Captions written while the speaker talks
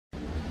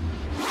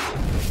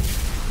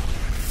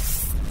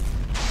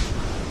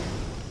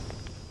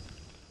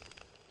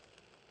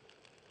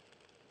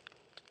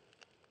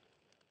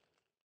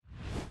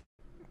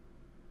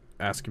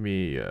asking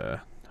me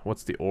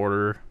what's the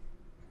order.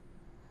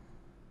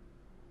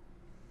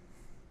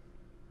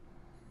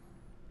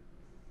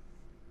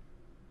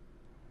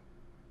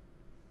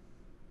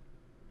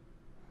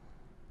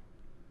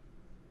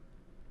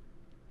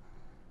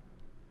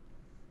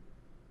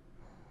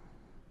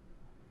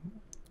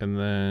 And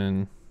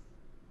then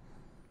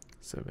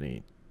 7,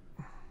 8,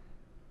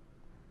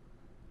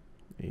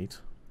 8,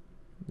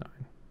 9.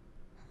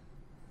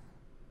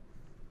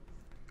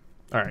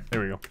 All right,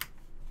 there we go.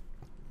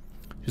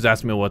 She's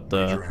asking me what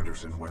the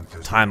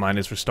timeline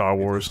is for Star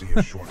Wars.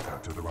 A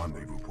shortcut to the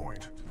rendezvous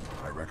point.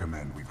 I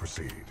recommend we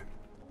proceed.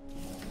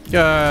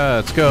 Yeah,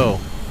 let's go.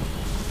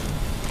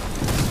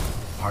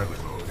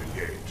 Pilot mode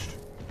engaged.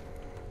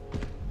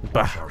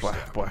 Bah, bah,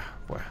 bah,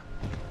 bah.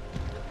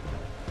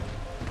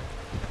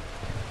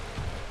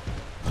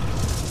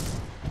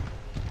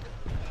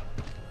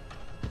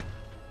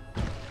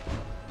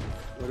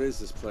 What is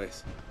this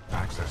place?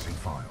 Accessing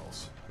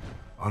files.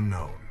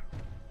 Unknown.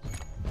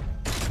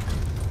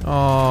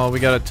 Oh, we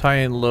got a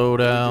Titan What are you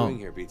loadout. doing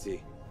here,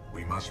 BT?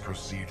 We must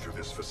proceed through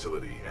this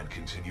facility and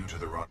continue to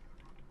the run.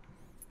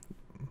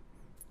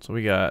 So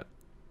we got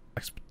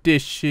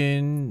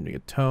Expedition, we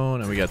got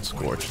Tone, and we got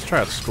Scorch. Let's try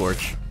out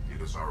Scorch.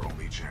 It is our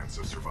only chance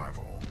of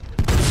survival.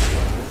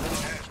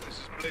 Yes, this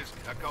is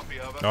Blisk. A copy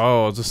of it.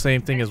 Oh, it's the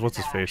same thing as what's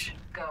his face.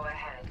 Go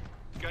ahead.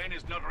 Gain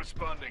is not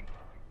responding.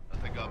 I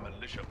think our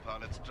militia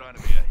pilot's trying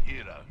to be a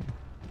hero.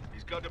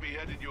 He's got to be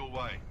headed your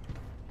way.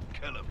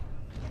 Kill him.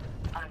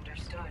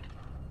 Understood.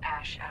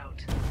 Ash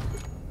out.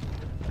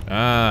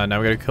 Ah,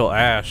 now we gotta kill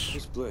Ash.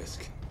 Who's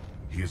Blisk?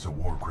 He is a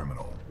war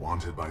criminal,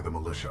 wanted by the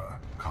militia,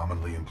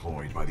 commonly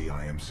employed by the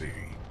IMC.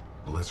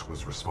 Blisk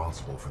was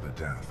responsible for the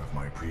death of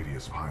my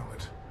previous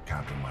pilot,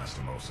 Captain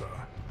Lastimosa.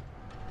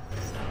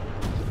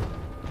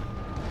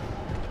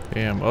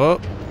 Damn. Oh.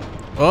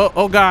 Oh,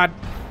 oh God.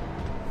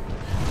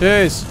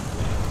 Jeez.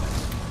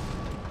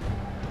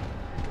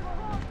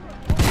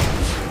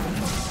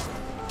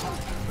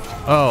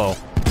 Oh.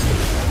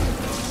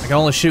 I can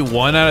only shoot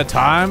one at a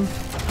time?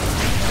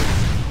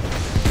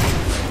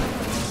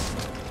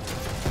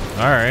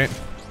 Alright.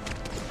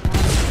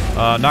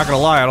 Not gonna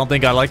lie, I don't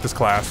think I like this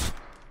class.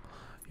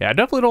 Yeah, I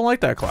definitely don't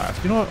like that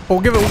class. You know what? We'll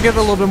give it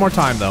a little bit more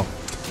time though.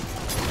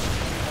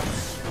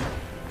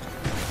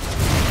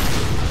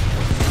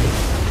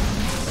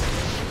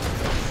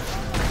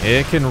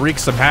 It can wreak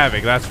some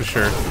havoc, that's for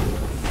sure.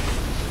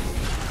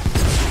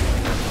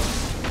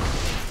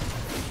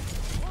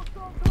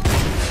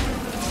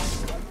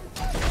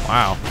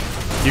 Wow.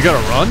 You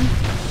gotta run?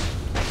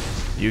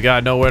 You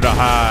got nowhere to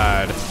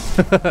hide.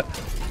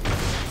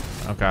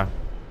 Okay.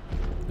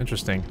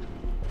 Interesting.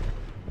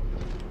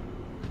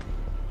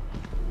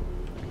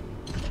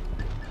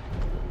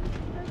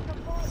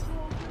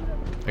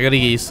 I gotta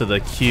get used to the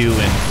Q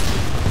and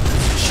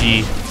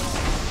G.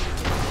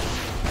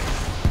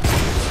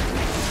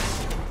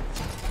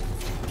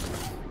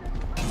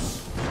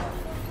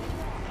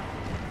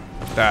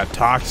 That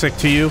toxic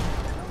to you?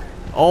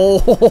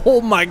 Oh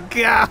my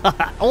god!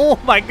 Oh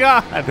my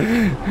god!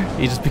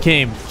 He just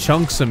became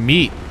chunks of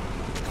meat.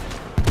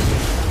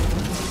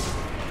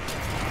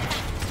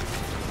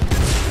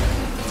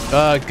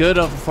 Good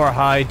for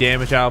high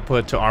damage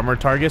output to armor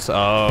targets.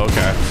 Oh,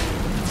 okay.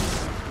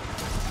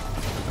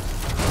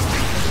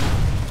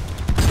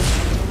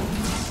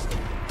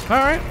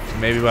 Alright.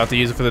 Maybe we'll have to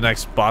use it for the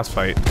next boss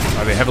fight.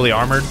 Are they heavily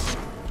armored?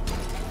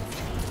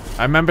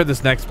 I remember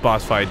this next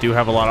boss fight do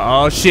have a lot of...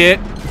 Oh, shit!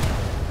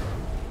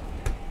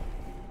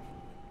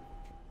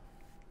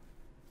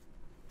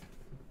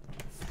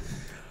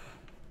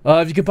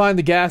 If you combine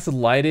the gas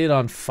and light it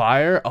on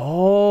fire...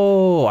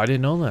 Oh, I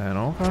didn't know that.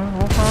 Okay,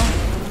 okay.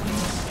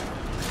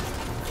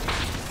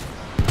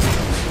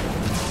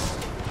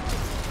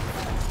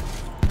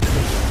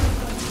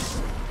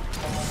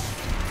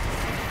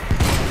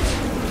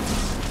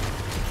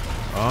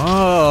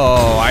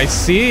 Oh, I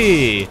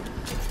see.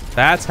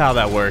 That's how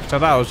that works. I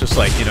thought it was just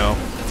like, you know.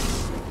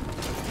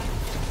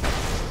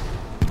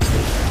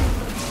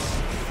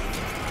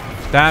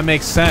 That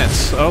makes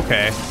sense.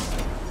 Okay.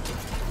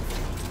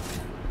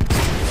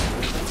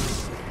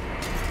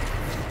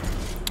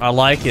 I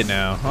like it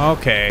now.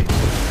 Okay.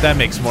 That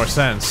makes more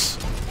sense.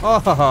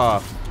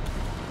 Oh,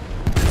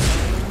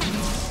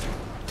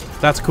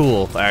 that's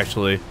cool,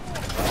 actually.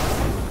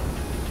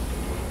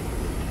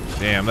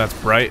 Damn, that's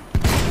bright.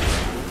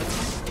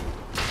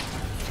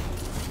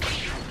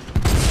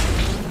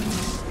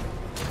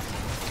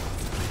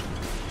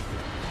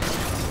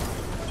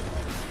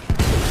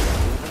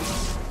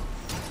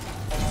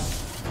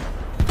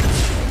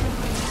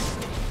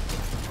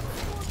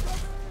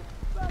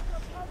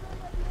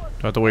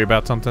 Do I have to worry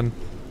about something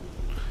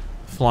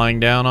flying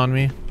down on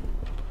me?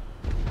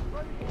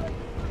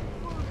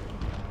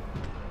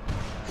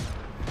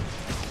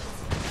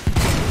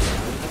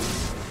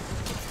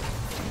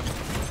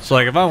 So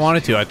like if I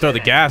wanted to, I'd throw the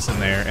gas in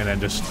there and then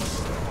just...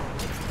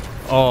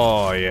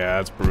 Oh yeah,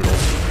 that's brutal.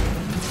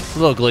 It's a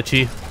little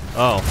glitchy.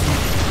 Oh.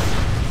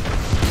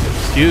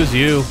 Excuse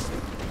you.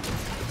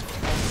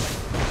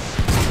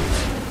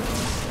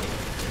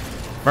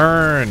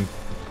 Burn.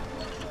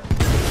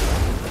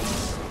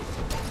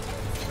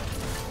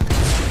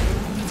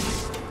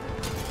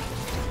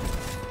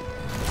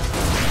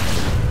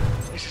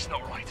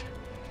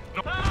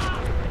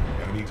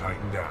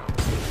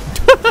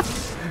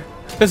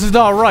 This is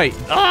not right.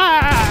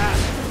 Ah!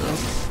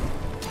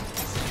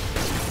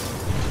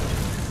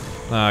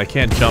 I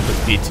can't jump as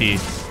PT.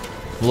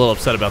 I'm a little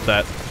upset about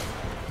that.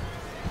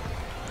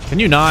 Can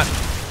you not?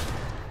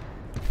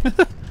 Looks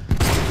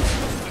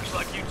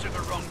like you took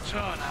a wrong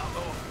turn,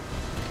 outlaw.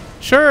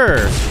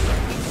 Sure.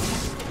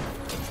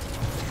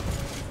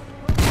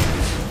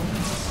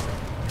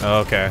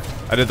 Okay.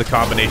 I did the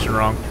combination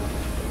wrong.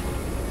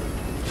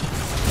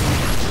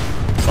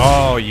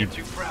 Oh, you... You're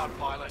too proud,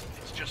 pilot.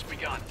 It's just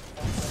begun.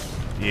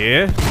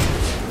 Yeah?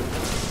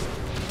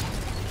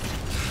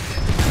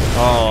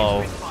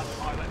 Oh.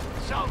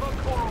 Salvo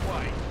core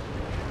away.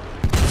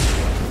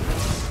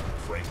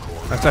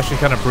 That's actually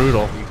kind of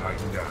brutal.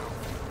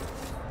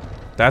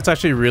 That's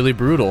actually really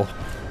brutal.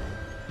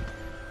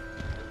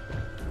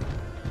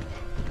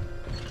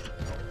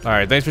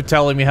 Alright, thanks for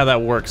telling me how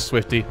that works,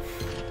 Swifty.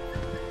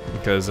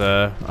 Because,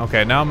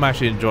 okay, now I'm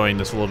actually enjoying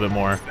this a little bit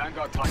more.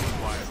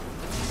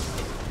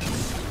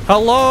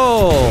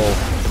 Hello!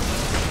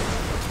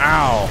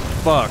 Ow,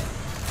 fuck.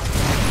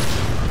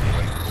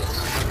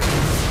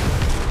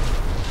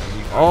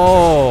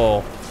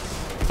 Oh,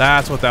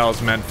 that's what that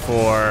was meant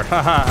for.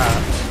 Haha.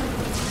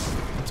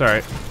 It's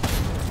alright.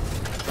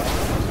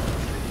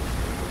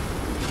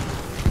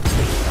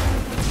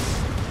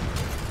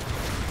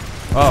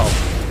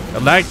 Oh,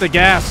 ignite the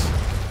gas.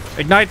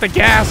 Ignite the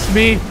gas,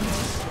 me.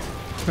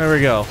 There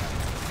we go.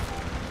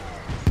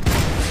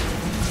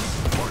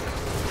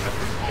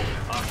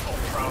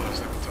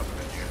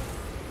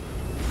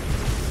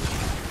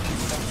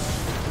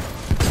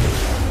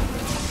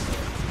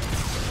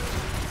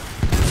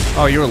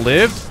 Oh, you were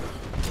lived?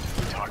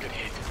 Target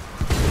hit.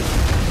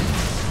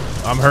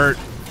 I'm hurt.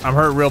 I'm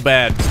hurt real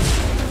bad.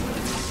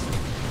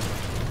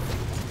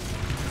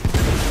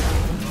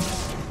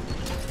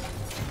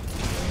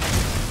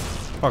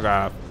 Fuck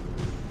off.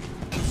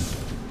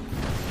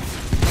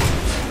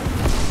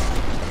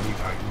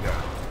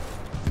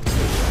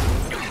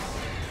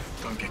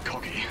 Don't get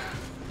cocky.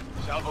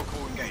 Salvo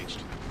core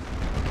engaged.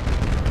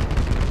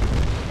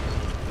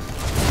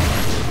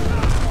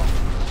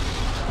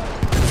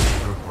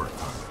 Good work,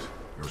 pilot.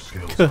 Your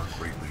skills are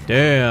greatly.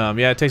 Damn.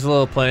 Yeah, it takes a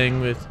little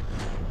playing with.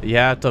 You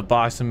have to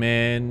box them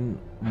in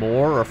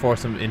more or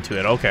force them into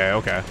it. Okay,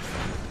 okay.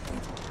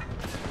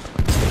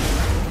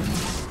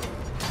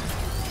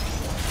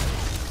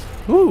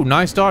 Ooh,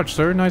 nice dodge,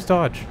 sir. Nice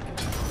dodge.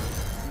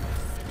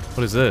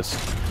 What is this?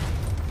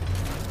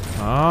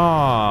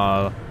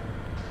 Ah.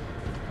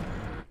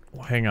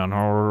 Well, hang on.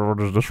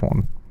 What is this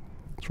one?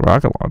 It's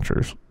rocket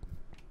launchers.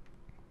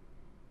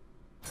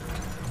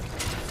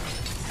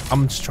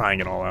 I'm just trying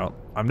it all out.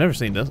 I've never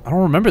seen this. I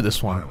don't remember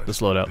this one. Pilot,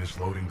 This loadout. This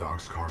loading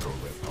dock's cargo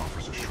lift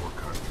offers a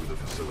shortcut through the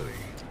facility.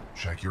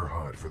 Check your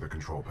HUD for the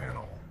control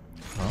panel.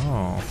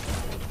 Oh.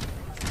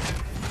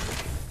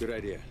 Good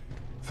idea.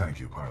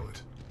 Thank you,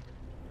 pilot.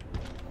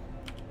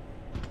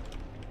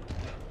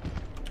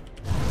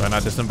 Do I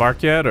not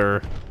disembark yet,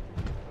 or?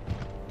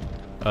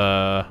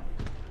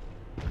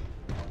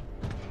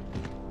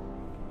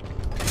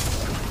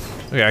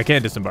 Okay, I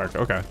can't disembark.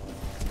 Okay.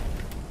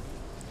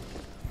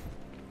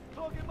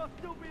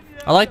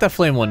 I like that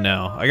flame one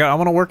now. I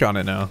want to work on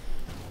it now.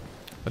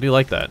 I do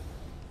like that.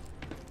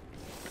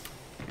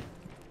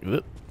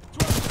 Oop.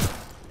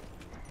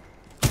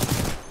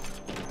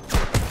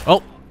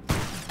 Oh.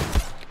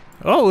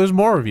 Oh, there's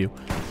more of you.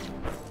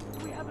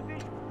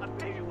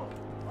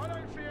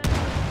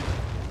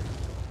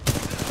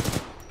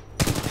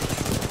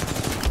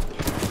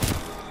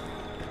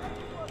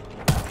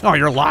 Oh,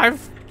 you're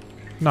alive?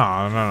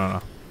 No, no, no,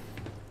 no.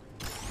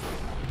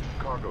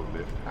 Cargo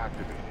lift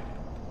activated.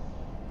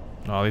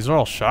 Oh, these are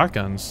all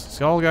shotguns.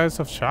 See, all the guys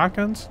have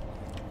shotguns?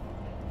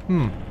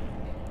 Hmm.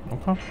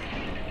 Okay.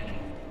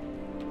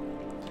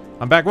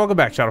 I'm back. Welcome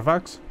back,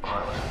 Shadowfox.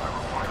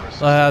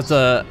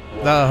 That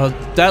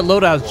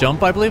loadout has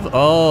jump, I believe.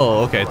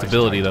 Oh, okay. It's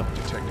ability though.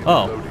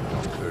 Oh.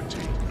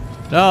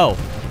 No.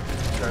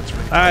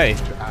 Hey.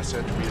 Ash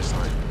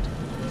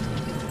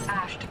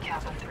to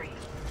Kappa 3.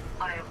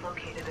 I have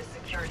located a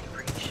security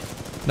breach.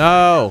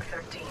 No.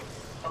 13.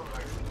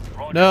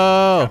 Over.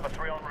 No.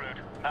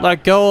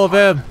 Let go of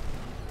him.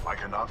 I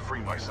cannot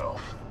free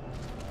myself.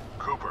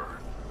 Cooper.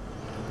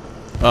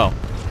 Oh.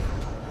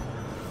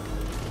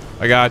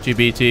 I got you,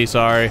 BT.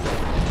 Sorry.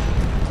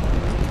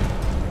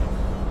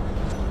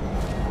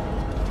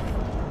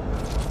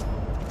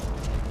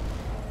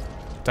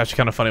 It's actually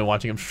kind of funny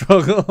watching him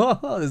struggle.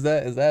 Is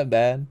that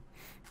bad?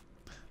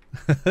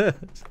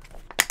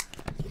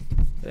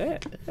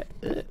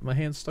 My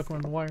hand's stuck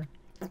on the wire.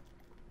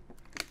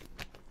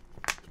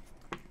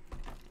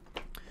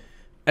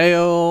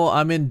 Ayo,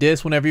 I'm in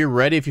dis whenever you're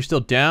ready. If you're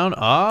still down.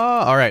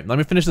 Ah, all right. Let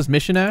me finish this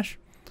mission, Ash.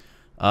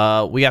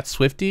 We got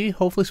Swifty.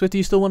 Hopefully, Swifty,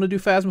 you still want to do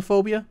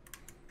Phasmophobia.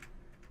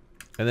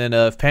 And then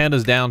if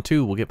Panda's down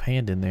too, we'll get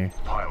Panda in there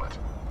Pilot.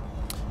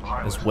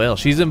 as well.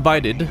 She's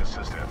invited.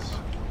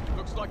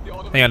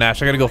 Hang on,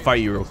 Ash. I gotta go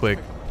fight you real quick.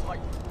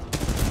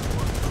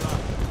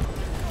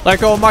 Let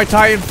go of my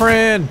Titan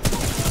friend.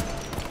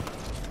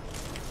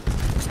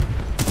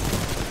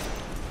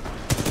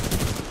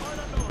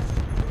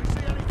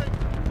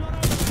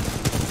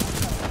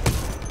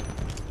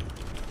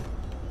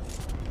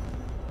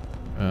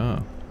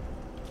 Oh.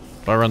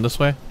 Do I run this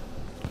way?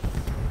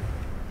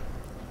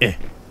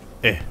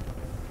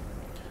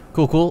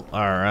 Cool, cool.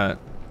 Alright.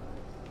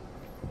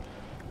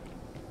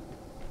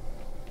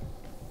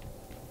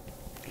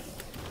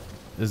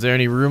 Is there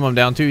any room I'm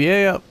down to?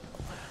 Yeah.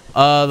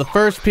 The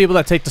first people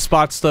that take the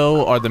spots,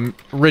 though, are the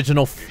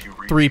original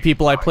 3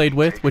 people I played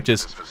with, which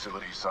is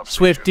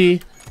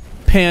Swifty,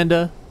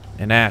 Panda,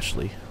 and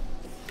Ashley.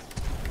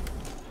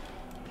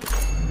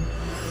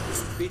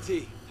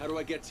 BT, how do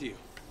I get to you?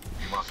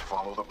 You must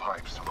follow the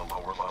pipes to the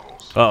lower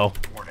levels. Uh-oh.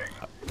 Warning.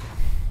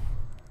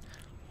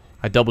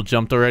 I double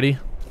jumped already.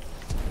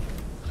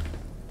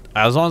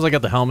 As long as I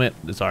got the helmet,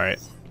 it's alright.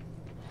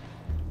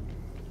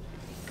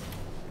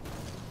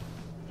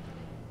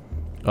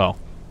 Oh.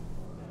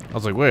 I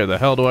was like, where the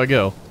hell do I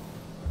go?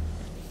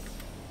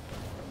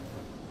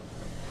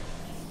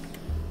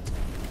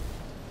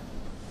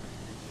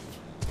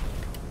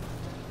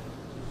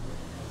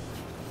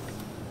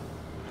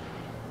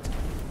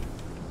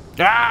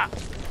 Ah!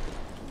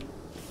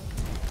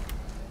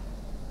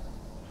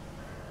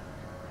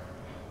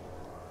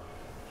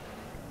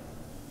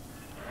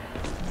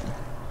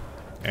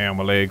 And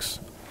my legs.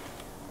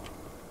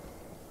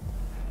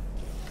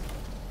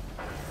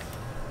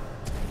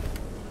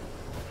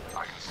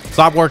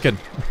 Stop working.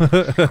 Be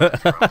careful,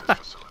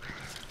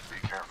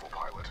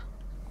 pilot.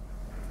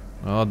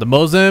 Oh, the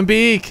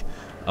Mozambique.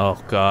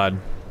 Oh, God.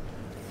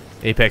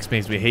 Apex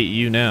makes me hate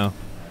you now.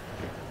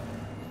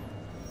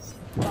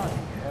 Bloody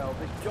hell,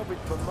 this job is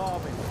for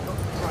Marvin. He's got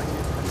to train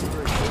this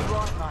through.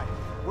 All right,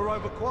 mate. We're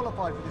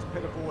overqualified for this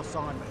pitiful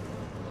assignment.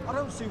 I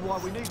don't see why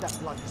we need that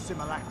bloody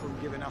simulacrum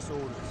giving us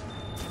orders.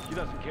 He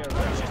doesn't care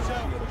about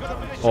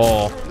yourself.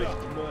 Oh.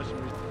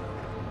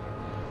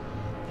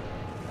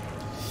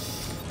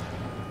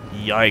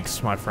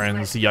 Yikes, my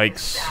friends.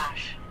 Yikes.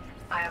 Dash.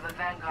 I have a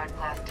Vanguard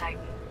class Titan.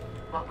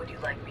 What would you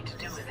like me to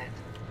do with it?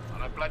 I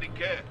don't bloody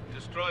care.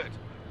 Destroy it.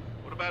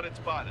 What about its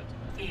pilot?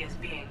 He is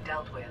being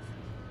dealt with.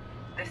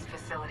 This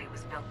facility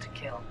was built to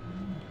kill.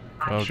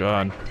 Oh, I'm sure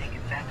I God. can take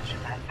advantage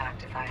of that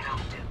fact if I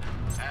have to.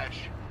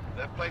 Ash,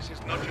 that place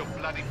is not your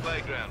bloody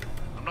playground.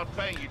 I'm not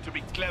paying you to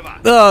be clever.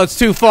 Oh, it's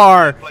too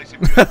far. Place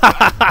if you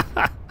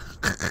have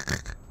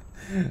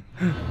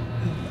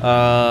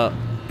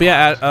But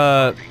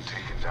yeah, Being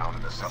taken down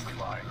an assembly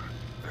line.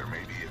 There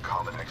may be a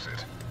common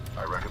exit.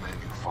 I recommend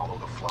you follow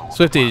the flow.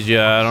 Swifties,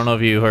 yeah, I don't know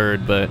if you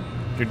heard, but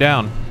you're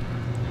down.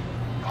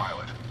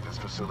 Pilot, this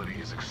facility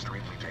is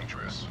extremely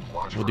dangerous.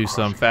 Watch We'll for do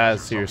some crossings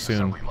fast here from the soon.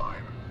 assembly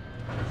line.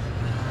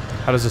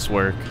 How does this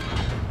work?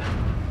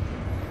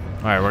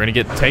 Alright, we're gonna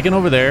get taken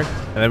over there,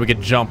 and then we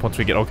can jump once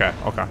we get... Okay,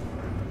 okay.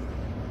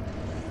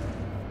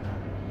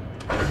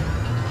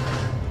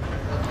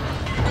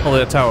 Hopefully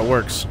that's how it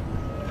works.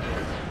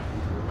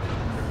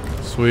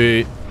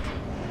 Sweet.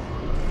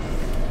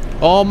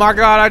 Oh my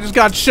God, I just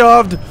got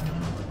shoved!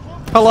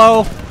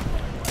 Hello?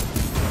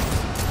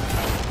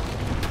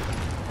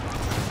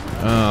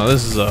 Oh,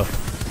 this is a...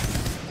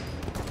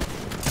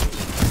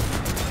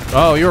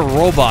 Oh, you're a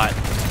robot.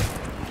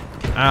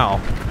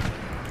 Ow.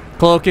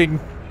 Cloaking.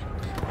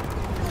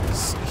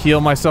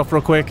 Heal myself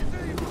real quick.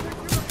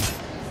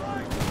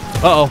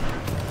 Uh-oh.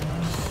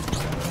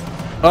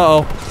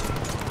 Uh-oh.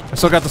 I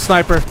still got the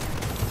sniper.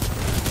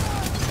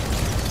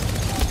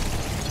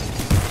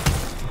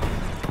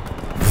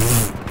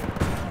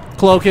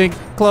 Cloaking.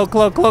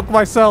 Cloak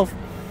myself.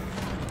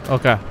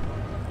 Okay.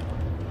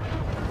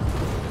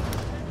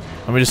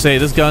 Let me just say,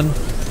 this gun,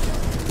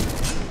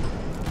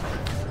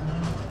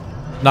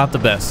 not the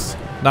best.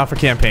 Not for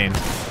campaign.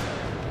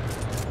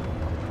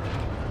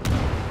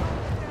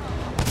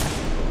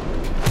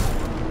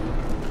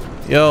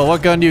 Yo,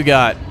 what gun do you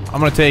got? I'm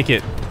gonna take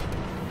it.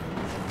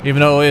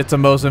 Even though it's a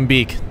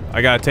Mozambique,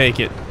 I gotta take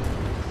it.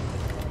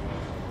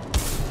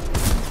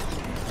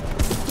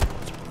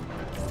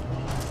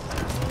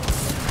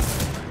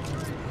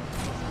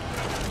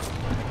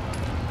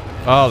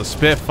 Oh, the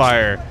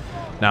Spitfire.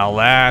 Now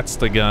that's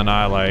the gun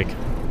I like.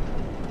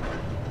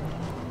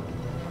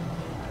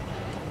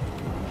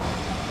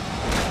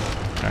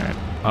 Alright,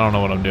 I don't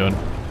know what I'm doing.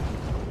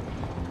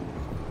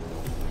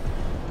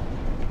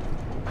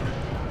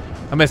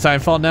 I'm at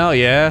Titanfall now?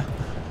 Yeah.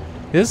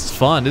 This is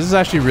fun. This is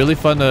actually really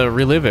fun to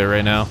relive it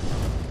right now.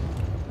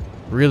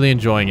 Really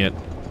enjoying it.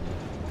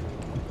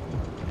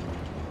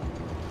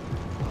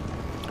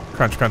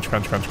 Crunch, crunch,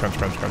 crunch, crunch, crunch,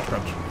 crunch, crunch,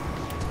 crunch.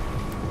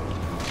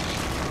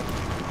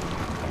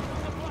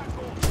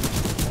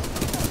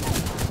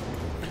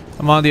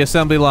 I'm on the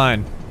assembly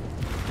line.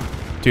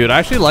 Dude, I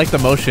actually like the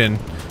motion.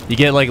 You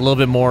get like a little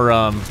bit more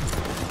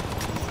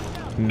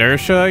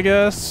inertia, I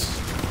guess,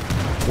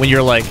 when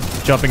you're like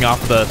jumping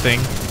off the thing.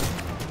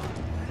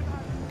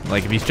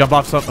 Like if you jump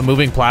off a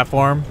moving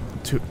platform,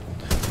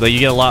 you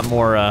get a lot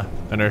more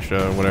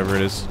inertia or whatever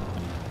it is.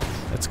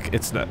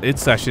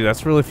 It's actually,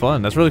 that's really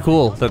fun. That's really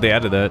cool that they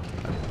added that.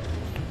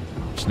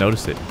 Just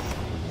noticed it.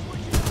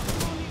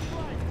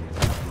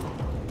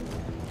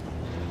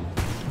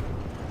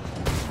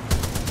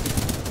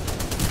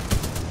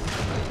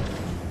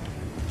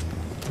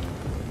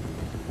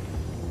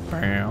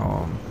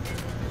 Bam.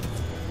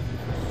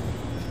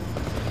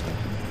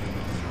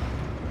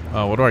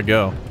 Oh, where do I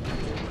go?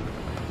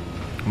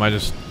 Am I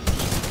just...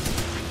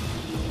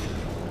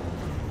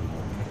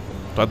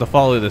 Do I have to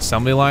follow the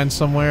assembly line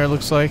somewhere, it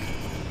looks like?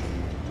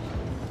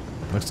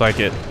 Looks like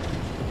it.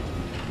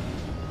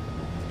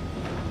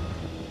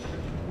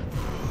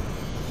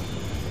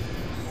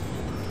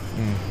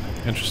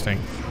 Interesting.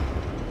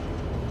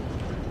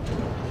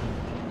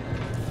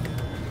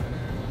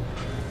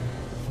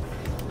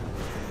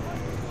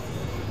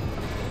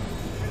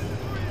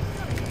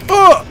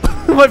 Oh!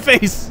 My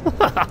face!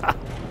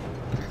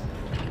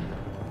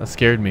 That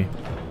scared me.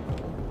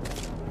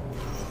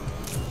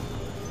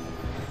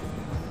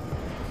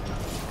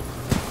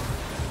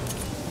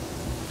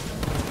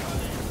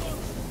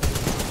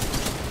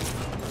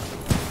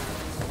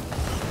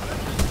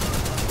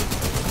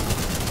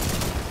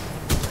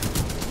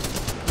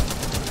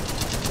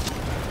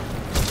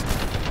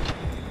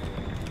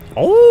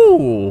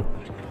 Oh!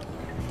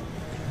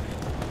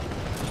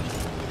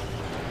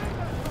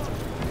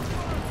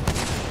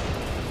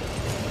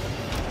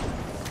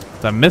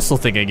 That missile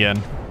thing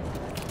again.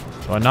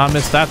 Do I not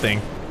miss that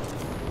thing?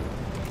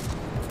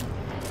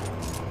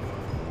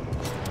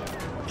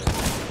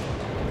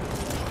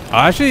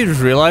 I actually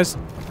just realized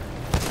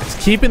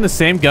it's keeping the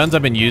same guns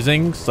I've been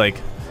using. It's like,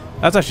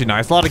 that's actually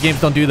nice. A lot of games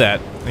don't do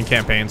that in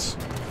campaigns.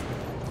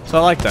 So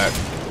I like that.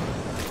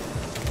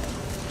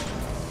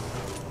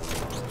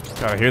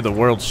 God, I hear the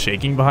world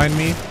shaking behind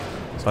me.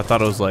 So I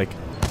thought it was like...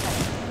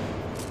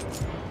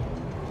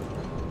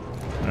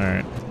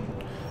 Alright.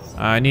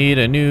 I need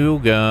a new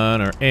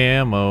gun or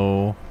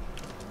ammo.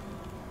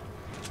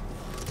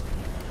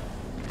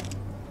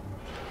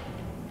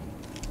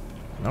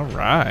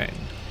 Alright.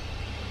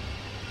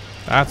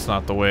 That's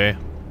not the way.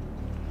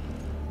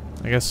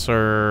 I guess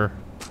we're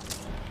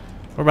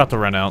about to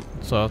run out,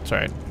 so that's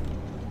alright.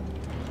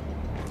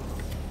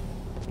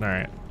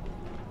 Alright.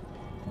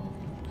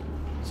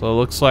 So it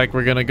looks like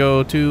we're gonna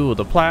go to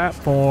the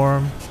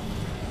platform.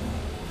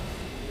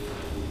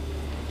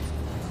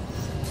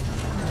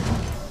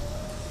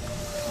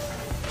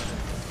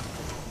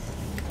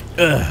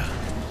 Ugh.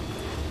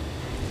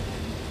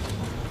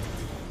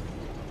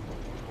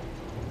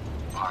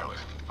 Pilot,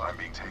 I'm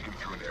being taken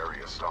through an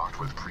area stocked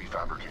with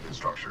prefabricated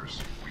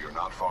structures. We are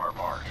not far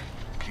apart.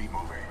 Keep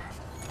moving.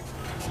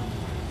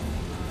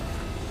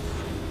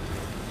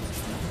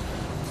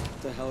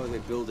 What the hell are they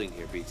building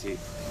here, BT?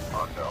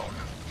 Unknown,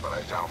 but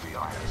I doubt the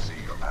IMC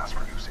are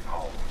mass-producing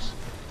homes.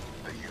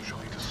 They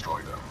usually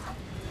destroy them.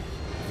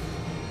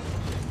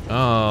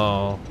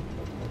 Oh,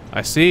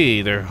 I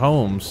see. They're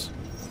homes.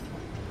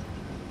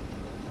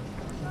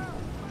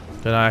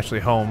 They're not actually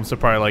homes. They're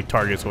probably like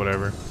targets or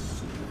whatever.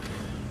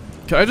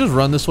 Can I just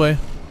run this way?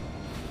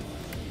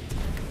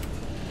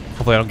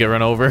 Hopefully I don't get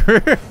run over.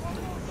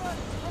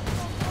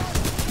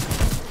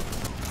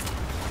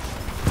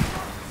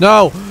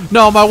 No!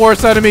 No, my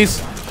worst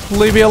enemies!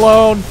 Leave me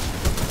alone!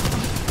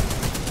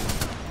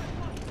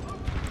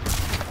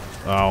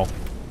 Oh.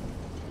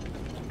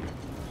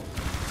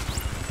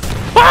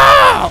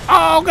 Ah!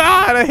 Oh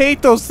god, I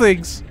hate those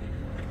things!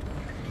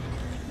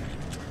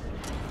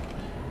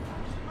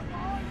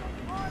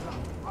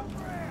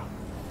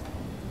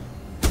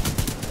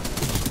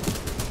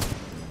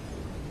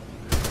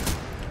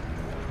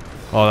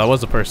 Oh, that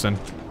was a person.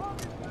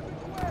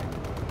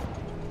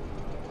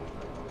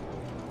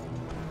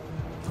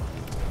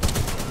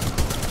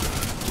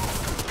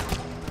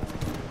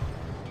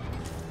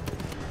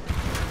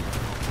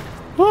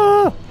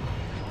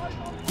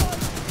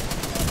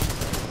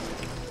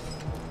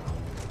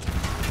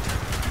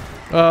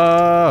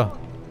 Ah!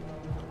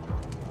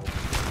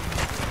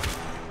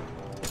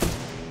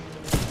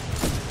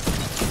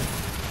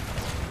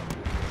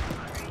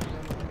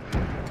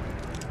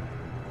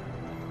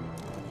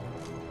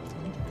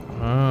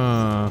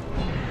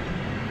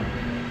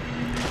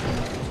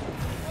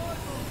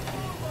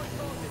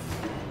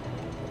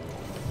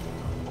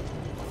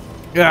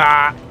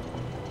 Ah!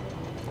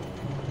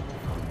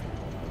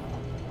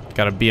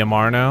 Got a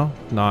BMR now.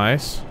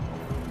 Nice.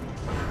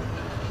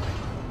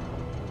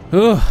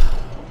 Ugh.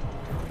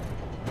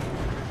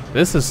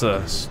 This is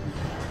a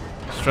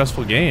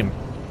stressful game.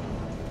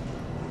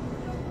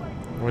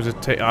 Where's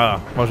it take?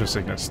 Ah, motion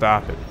sickness.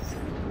 Stop it.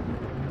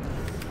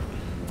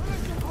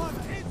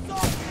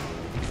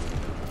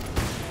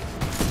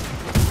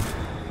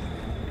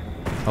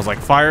 I was like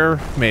fire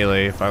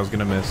melee if I was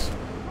gonna miss.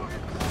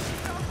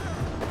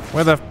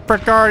 Where the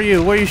frick are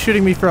you? Where are you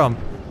shooting me from?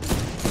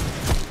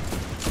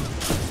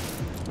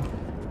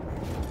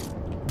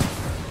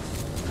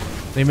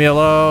 Leave me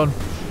alone.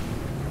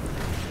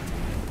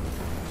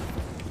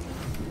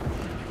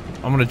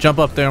 I'm gonna jump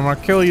up there. I'm gonna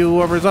kill you,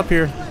 whoever's up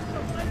here.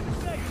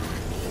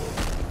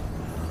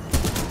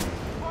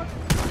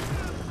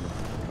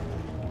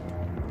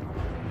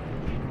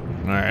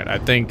 Alright, I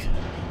think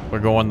we're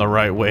going the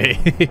right way.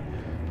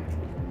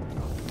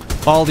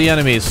 Follow the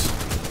enemies.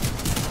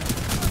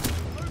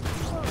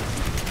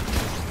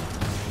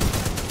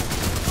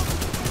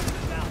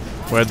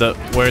 Where the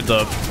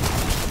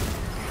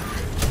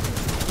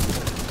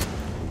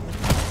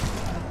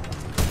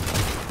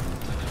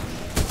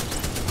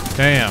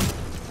damn.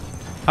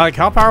 Like,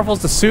 how powerful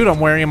is the suit I'm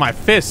wearing in my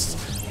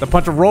fists to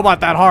punch a robot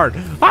that hard?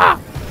 Ah!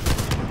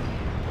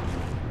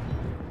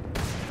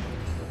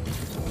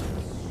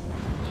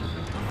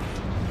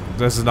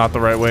 This is not the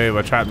right way,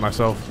 but I trapped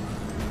myself.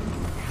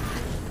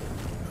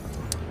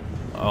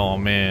 Oh,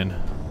 man.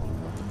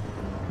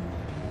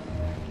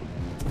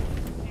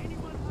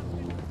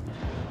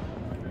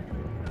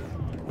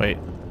 Wait.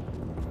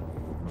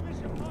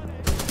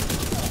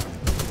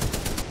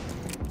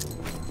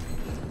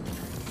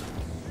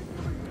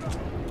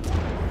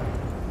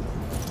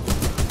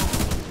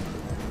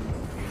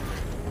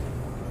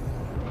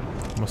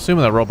 I'm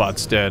assuming that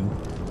robot's dead.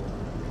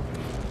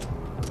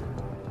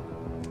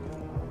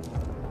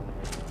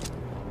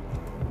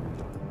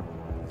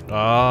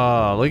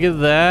 Oh, look at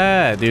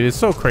that. Dude, it's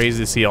so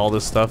crazy to see all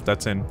this stuff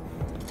that's in,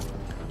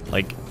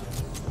 like,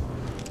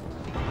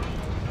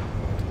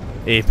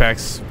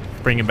 Apex,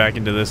 bringing back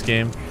into this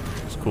game.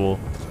 It's cool.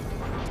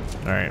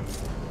 Alright.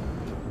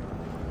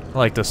 I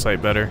like this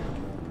site better.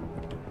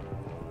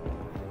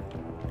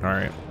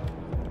 Alright.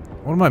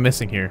 What am I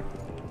missing here?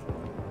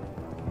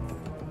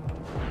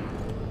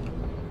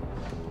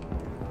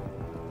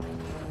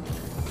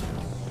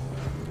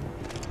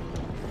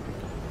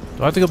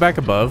 Do I have to go back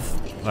above?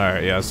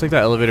 Alright, yeah, let's take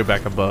that elevator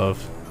back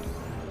above.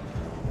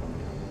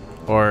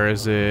 Or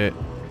is it...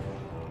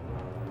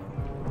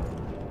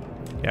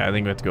 Yeah, I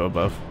think we have to go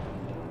above.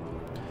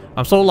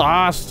 I'm so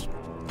lost!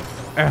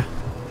 Eh.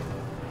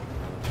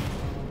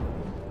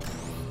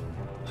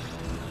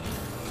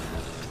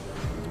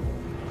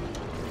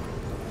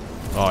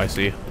 Oh, I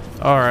see.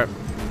 Alright.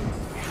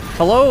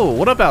 Hello!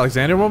 What up,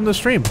 Alexander? Welcome to the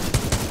stream.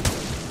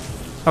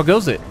 How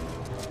goes it?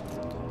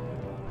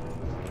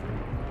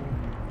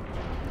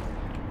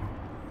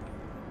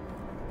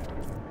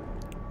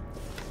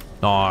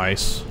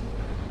 Nice.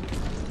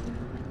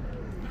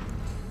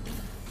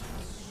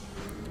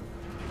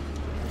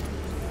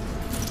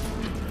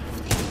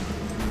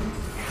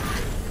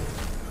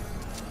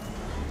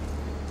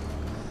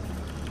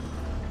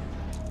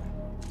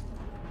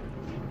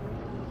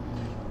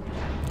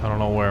 I don't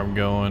know where I'm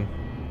going.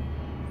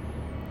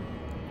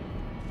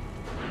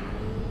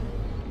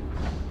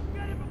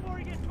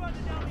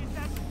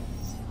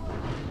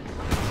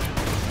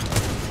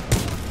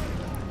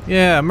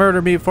 Yeah,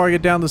 murder me before I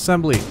get down the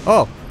assembly.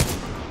 Oh.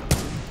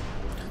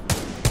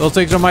 Those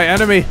things are my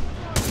enemy.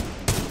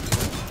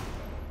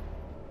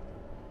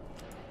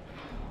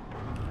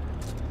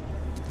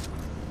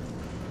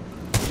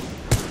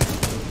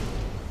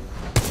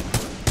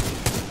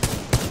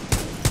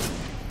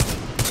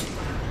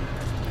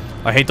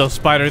 I hate those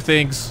spider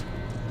things.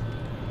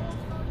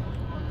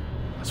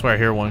 I swear I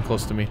hear one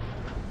close to me.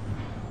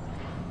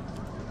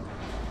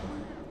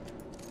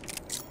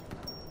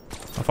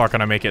 How far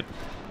can I make it?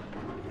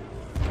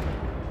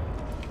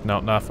 No,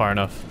 not far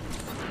enough.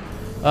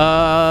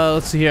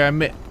 Let's see here.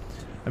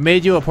 I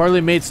made you a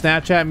poorly made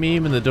Snapchat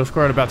meme in the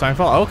Discord about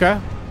Titanfall. Oh, okay.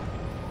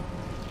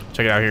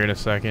 Check it out here in a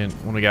second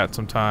when we got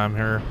some time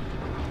here.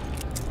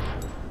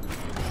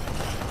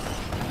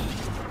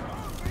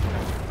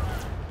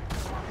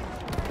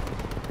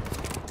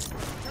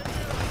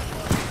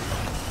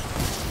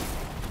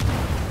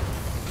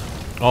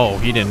 Oh,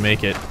 he didn't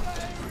make it.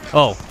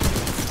 Oh.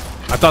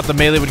 I thought the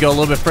melee would go a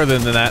little bit further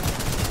than that.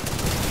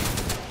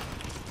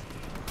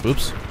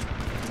 Oops.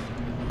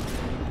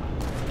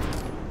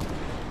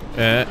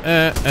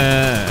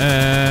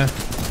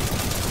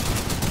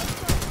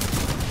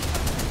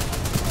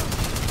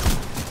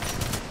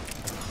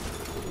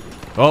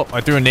 Oh,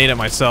 I threw a nade at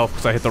myself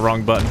because I hit the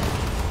wrong button.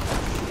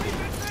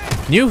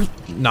 Can you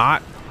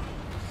not?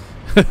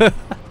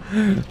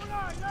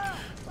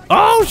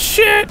 Oh,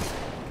 shit!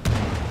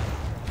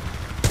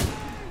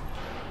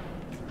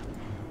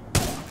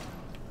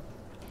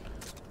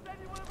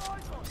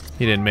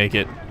 He didn't make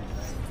it.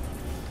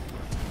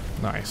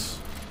 Nice.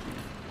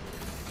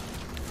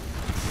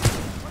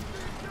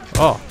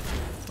 Oh.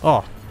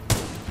 Oh.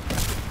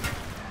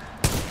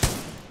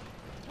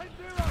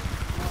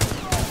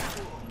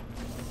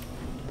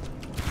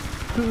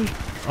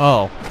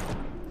 Oh.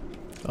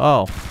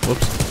 Oh.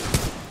 Whoops.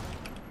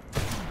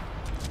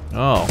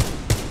 Oh.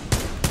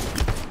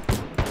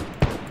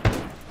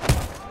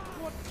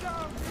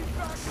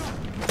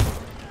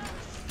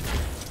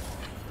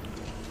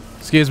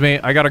 Excuse me,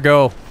 I gotta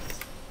go.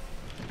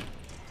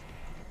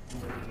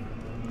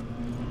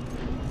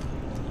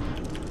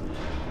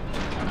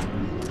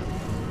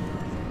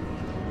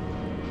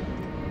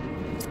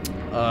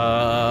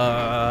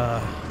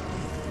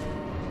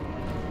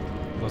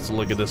 Let's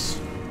look at this.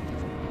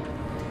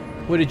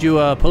 Where did you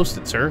post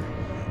it, sir?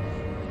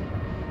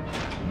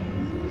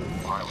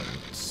 Pilot.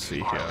 Let's see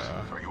Pilot,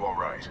 here. are you all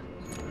right?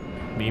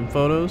 Meme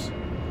photos?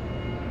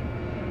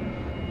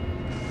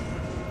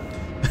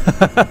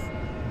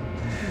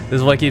 This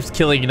is what keeps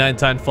killing United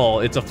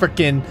Titanfall. It's a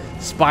freaking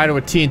spider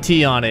with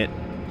TNT on it.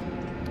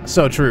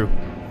 So true.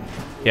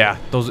 Yeah,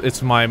 those.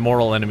 It's my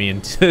mortal enemy in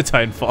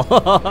Titanfall.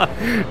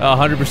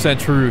 100%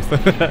 truth.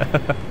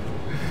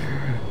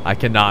 I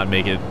cannot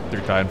make it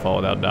through Titanfall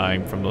without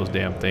dying from those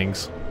damn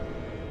things.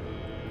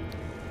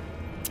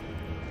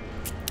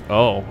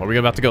 Oh, are we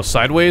about to go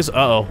sideways?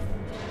 Uh-oh.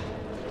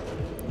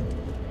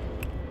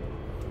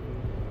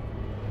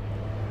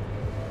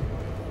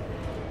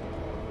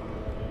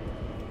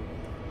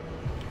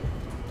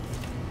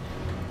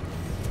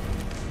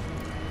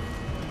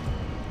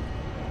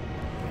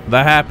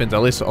 That happens,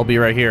 at least I'll be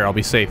right here. I'll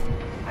be safe.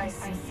 I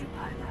see you,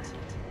 pilot.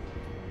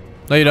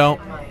 No, you don't.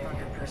 Admire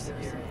your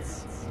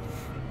perseverance.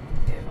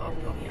 If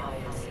only the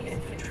IMC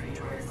infantry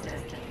were as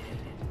dedicated.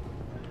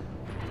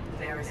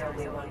 There is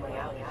only one way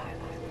out,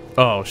 pilot.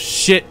 Oh,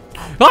 shit.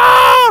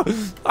 Ah!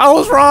 I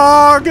was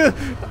wrong!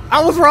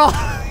 I was wrong!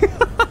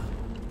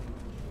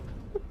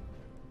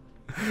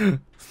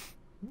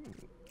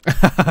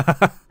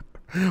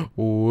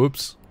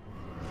 Whoops.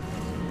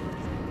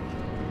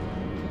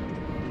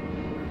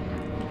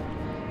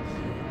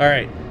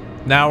 Alright,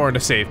 now we're in a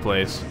safe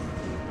place.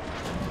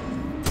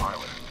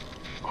 Pilot,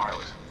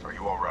 are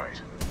you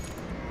alright?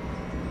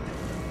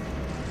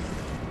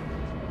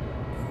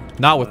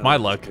 Not with my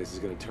luck. This place is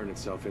gonna turn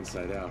itself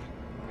inside out.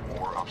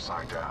 Or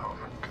upside down,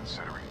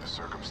 considering the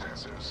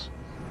circumstances.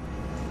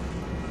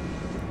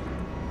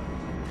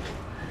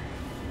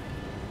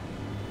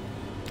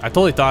 I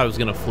totally thought it was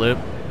gonna flip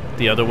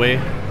the other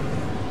way.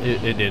 It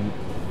didn't.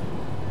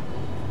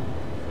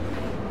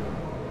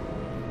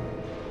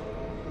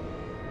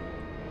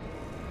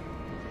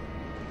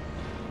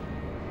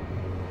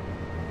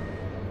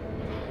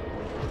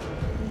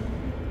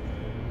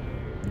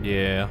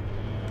 Yeah.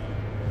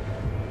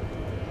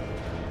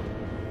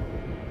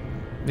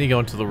 Me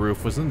going to the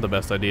roof wasn't the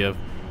best idea.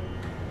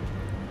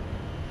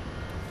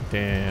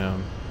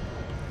 Damn.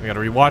 I gotta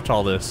rewatch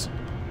all this.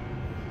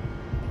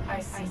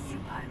 I see you,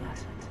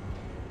 pilot.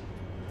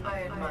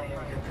 I admire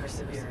your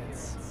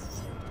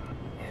perseverance.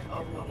 If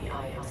only the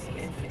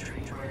IMC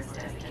infantry were as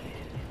dedicated.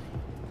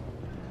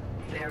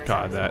 There is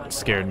God, only that one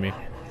scared way me.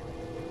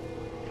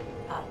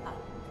 out,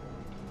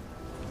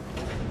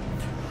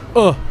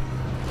 Ugh.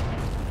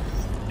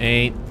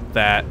 Ain't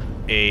that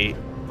a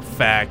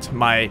fact?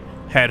 My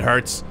head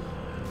hurts.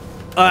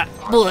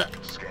 Bleh.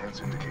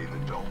 Scans indicate the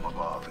dome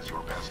above is your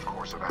best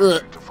course of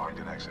action to find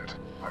an exit.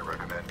 I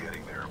recommend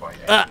getting there by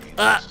any means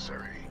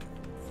necessary.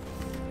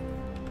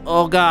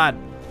 Oh god.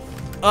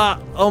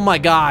 Oh my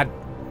god.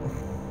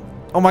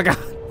 Oh my god.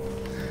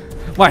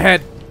 My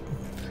head.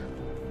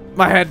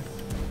 My head.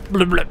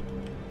 Bleh, bleh.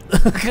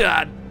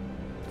 God.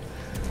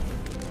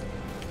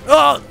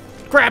 Oh,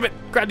 grab it.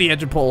 Grab the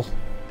edge and pull.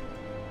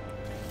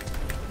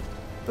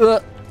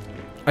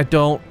 I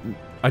don't.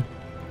 I.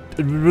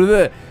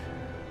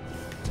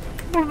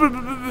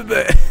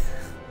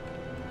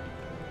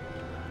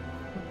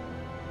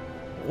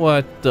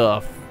 What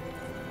the?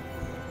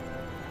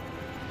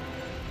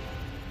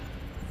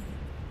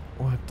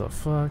 What the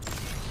fuck?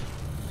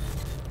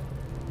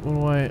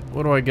 Where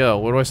do I go?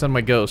 Where do I send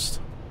my ghost?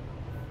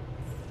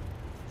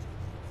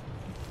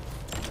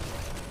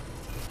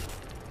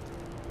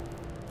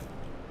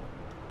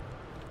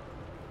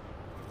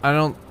 I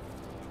don't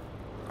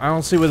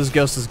see where this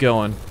ghost is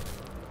going.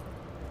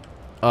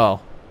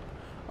 Oh.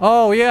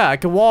 Oh yeah, I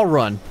can wall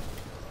run.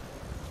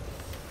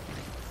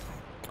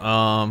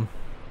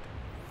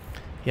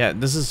 Yeah,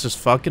 this is just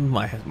fucking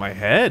my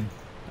head.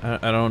 I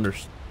don't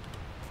understand.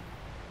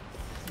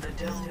 The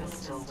dome is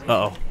still waiting.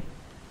 Uh-oh.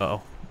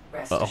 Uh-oh.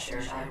 Rest Uh-oh.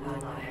 assured I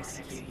will not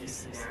execute you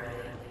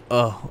summarily.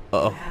 Uh-oh.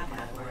 Uh-oh. Have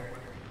my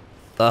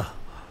word.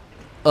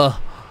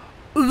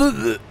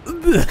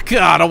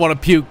 God, I want to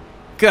puke.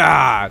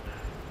 God.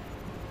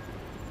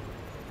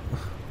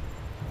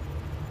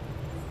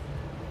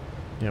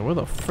 Yeah, where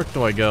the frick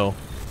do I go?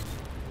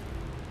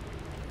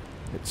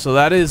 So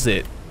that is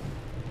it.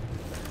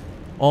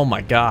 Oh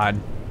my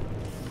god.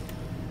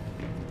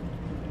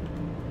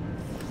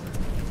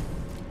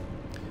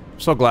 I'm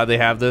so glad they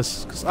have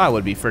this, because I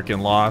would be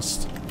freaking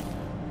lost.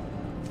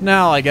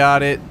 Now I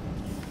got it.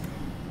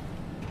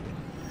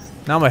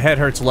 Now my head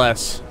hurts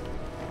less.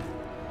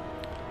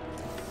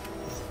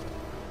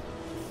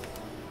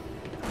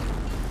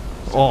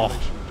 Oh.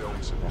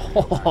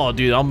 Oh,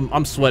 dude,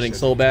 I'm sweating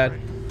so bad.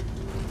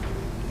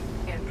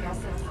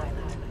 Impressive,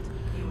 pilot.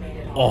 You made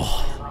it all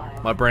Oh,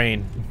 my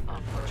brain.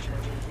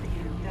 Unfortunately for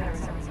you, there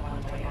is only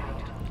one way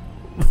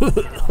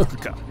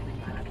out. God.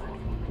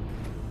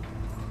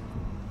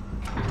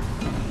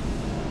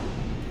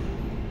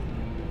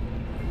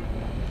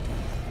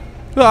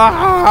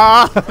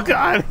 Ah,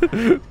 God.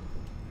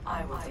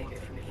 I will take it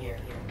from here.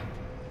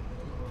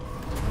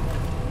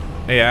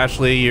 Hey,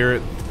 Ashley,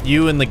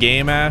 you in the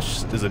game,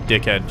 Ash, is a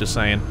dickhead, just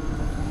saying.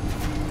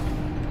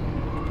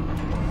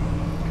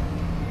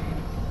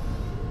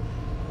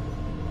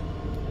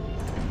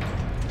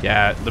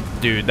 Yeah,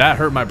 dude, that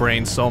hurt my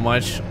brain so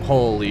much.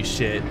 Holy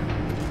shit.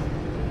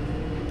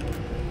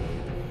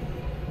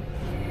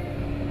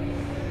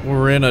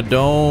 We're in a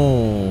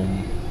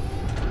dome.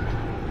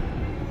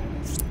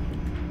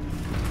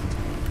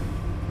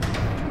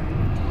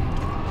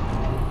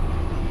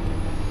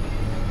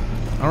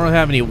 I don't really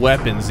have any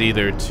weapons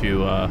either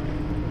to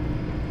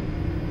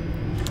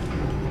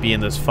be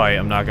in this fight.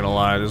 I'm not gonna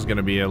lie, this is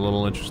gonna be a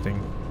little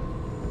interesting.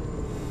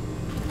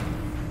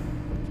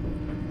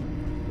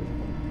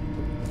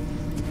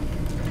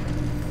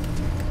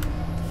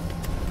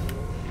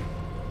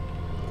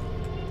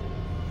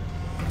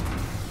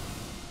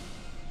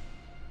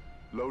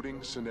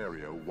 Loading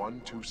scenario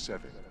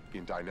 127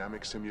 in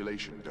dynamic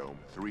simulation dome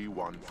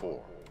 314.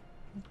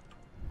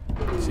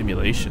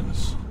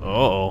 Simulations.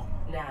 Uh-oh.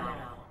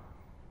 Now,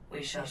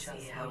 we shall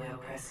see how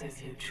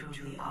impressive you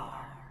truly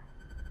are.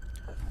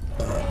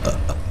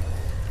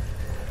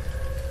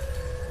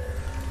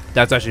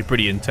 That's actually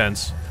pretty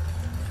intense.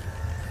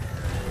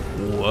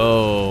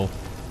 Whoa.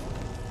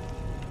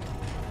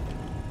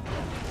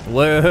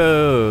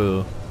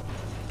 Whoa.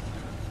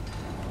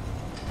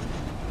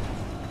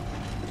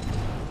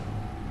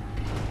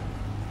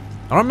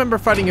 I don't remember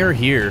fighting her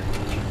here,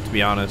 to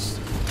be honest.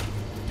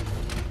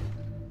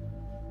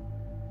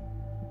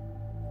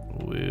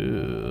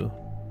 Whoa.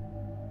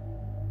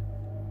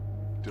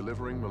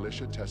 Delivering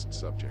militia test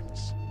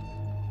subjects.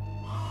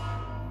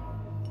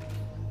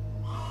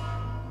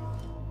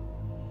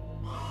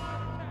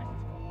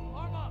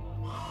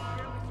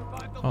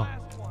 Oh.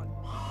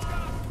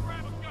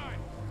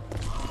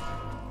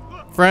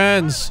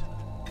 Friends.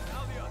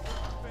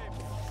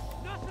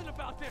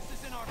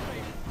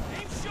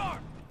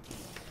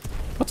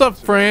 What's up,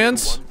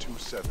 friends?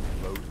 127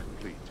 load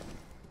complete.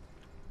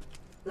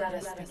 Let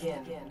us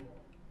begin.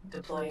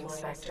 Deploying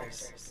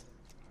specters.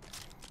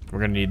 We're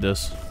gonna need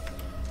this.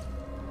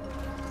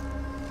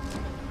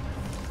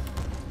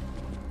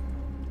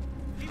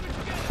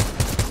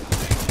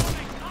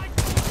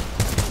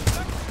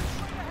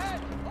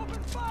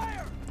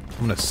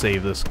 I'm gonna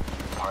save this.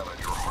 Pilot,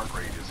 your heart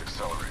rate is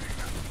accelerating.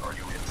 Are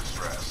you in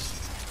distress?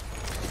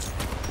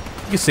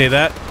 You can say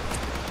that.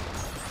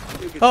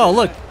 Oh,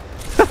 look.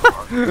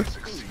 Heart rate is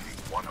exceeding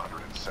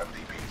 170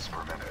 beats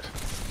per minute.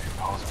 If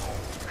possible,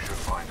 you should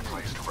find a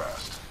place to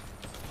rest.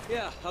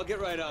 Yeah, I'll get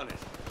right on it.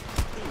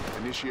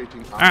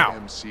 Initiating Ow.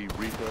 IMC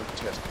Reaper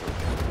test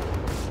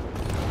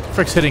program.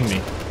 Frick's hitting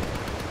me.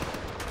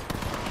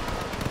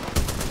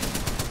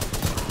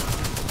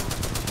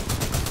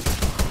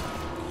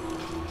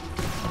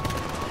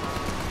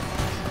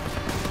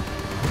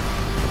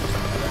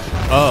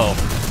 Oh.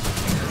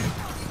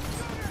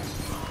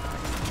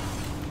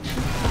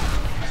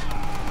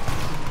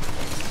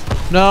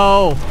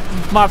 No,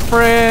 my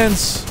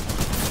friends.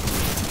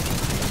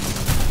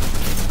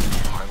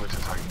 Pilot to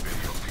Titan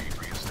video feed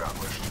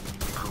reestablished.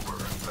 Cooper,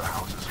 the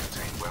houses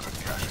contain weapon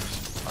caches.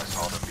 I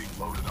saw them being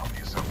loaded on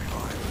the assembly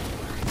line.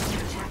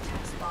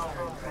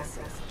 Are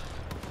impressive.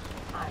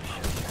 I'm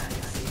sure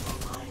you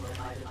won't mind if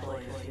I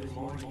deploy a few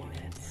more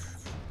units.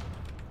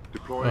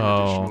 Deploying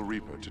Oh. additional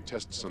Reaper to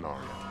test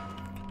scenario.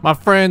 My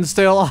friends,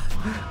 stay alive.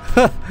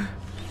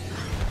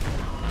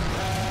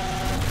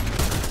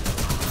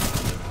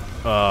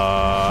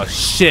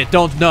 Shit,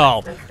 don't,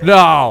 no.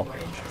 No.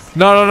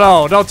 No, no,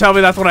 no. Don't tell me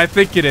that's what I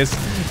think it is.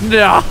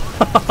 No.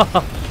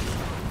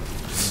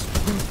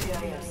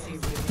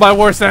 My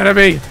worst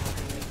enemy.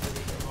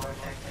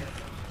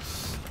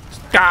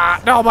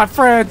 God, no, my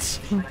friends.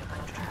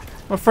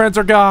 My friends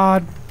are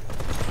gone.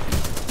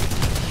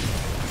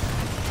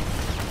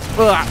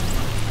 Ugh.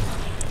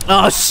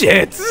 Oh,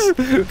 shit.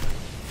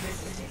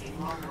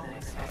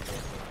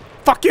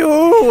 Fuck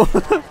you.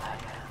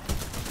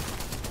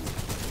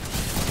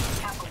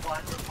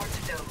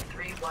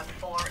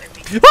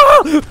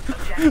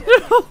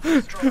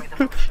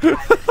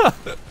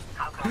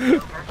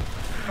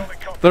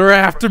 They're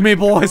after me,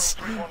 boys.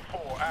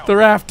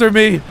 They're after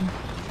me.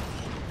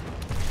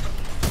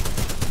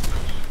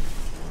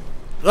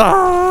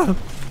 Ah!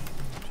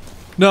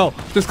 No,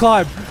 just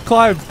climb,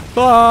 climb.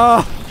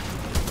 Ah!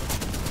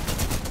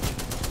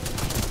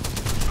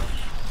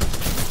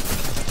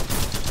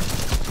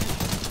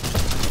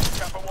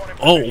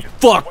 Oh,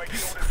 fuck.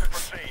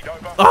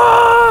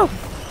 Ah!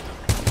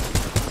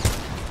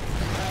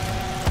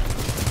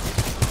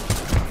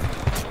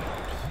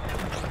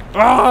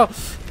 Ah!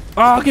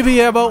 Ah, give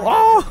me ammo.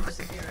 Ah!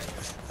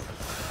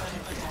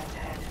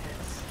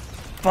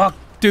 Fuck,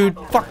 dude.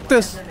 Fuck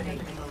this.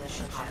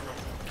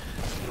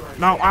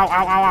 No, ow,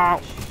 ow, ow,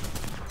 ow.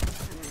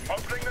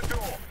 Opening the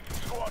door.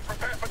 Squad,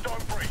 prepare for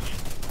dome breach.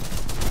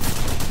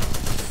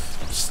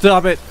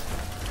 Stop it.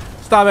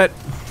 Stop it.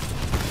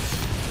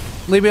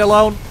 Leave me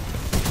alone.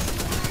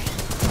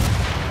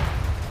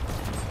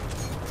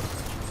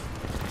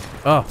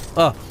 Oh.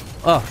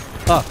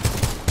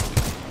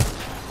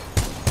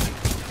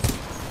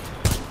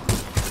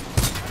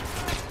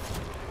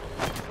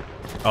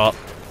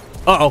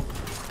 Uh-oh.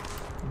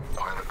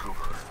 Pilot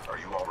Cooper, are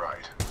you all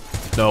right?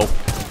 No.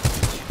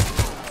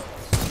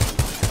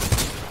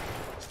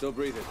 Still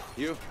breathing.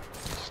 You?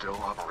 Still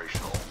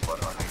operational, but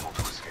unable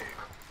to escape.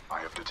 I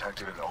have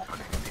detected an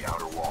opening in the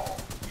outer wall.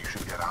 You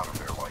should get out of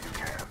there while you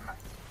can.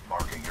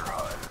 Marking your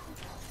HUD.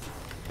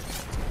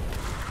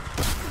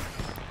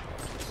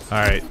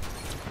 Alright.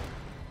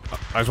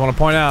 I just want to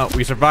point out,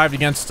 we survived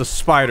against the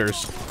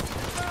spiders.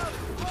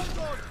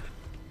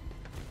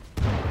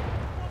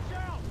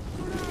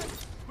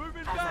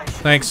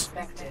 Thanks. The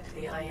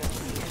IMC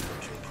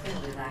infantry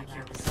clearly lack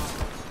your resolve.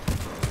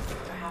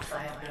 Perhaps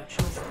I have no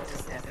choice but to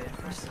step in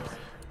personally.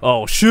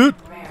 Oh, shoot!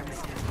 Rare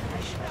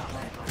miscalculation of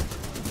my part.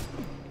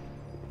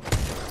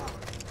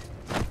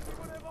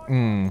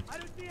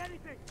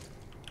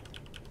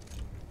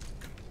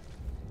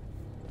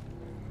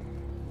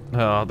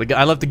 Oh,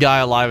 I left the guy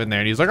alive in there,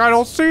 and he's like, I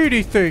don't see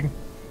anything.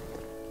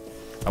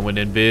 I went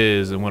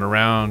invis and went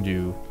around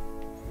you.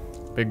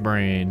 Big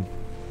brain.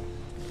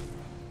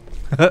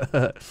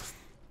 I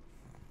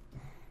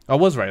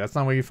was right. That's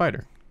not where you fight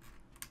her.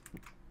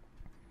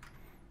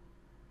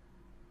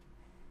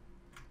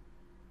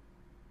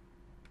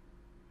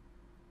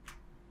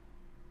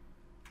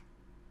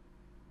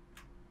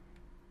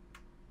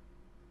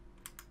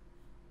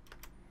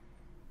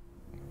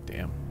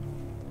 Damn.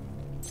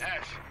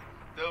 Ash,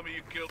 tell me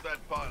you killed that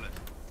pilot.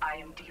 I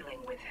am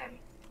dealing with him.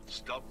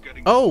 Stop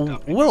getting Oh,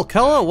 stuck in Will,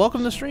 hello, welcome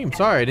to the stream.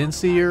 Sorry, I didn't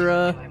see your,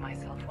 Enjoy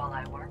myself while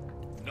I work.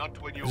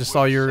 Not when you I just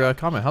saw your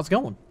comment. How's it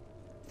going?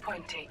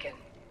 Point taken.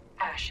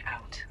 Ash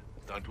out.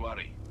 Don't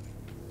worry.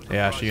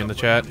 Yeah, she in the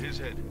chat. His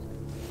head.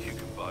 You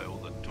can buy all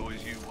the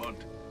toys you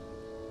want.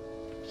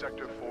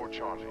 Sector 4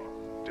 charging.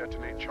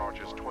 Detonate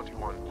charges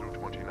 21 through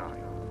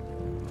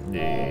 29.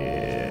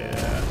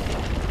 Yeah.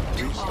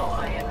 All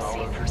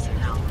IMC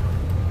personnel.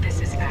 This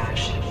is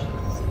Ash.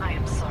 I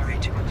am sorry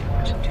to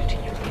report, due to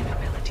your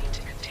inability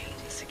to contain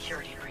the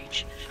security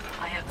breach,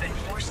 I have been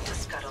forced to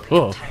scuttle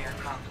the entire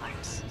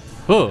complex.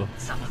 Oh.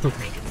 Some of you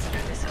may consider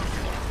this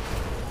overkill.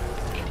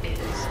 It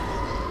is.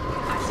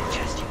 I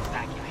suggest you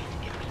evacuate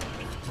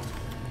immediately.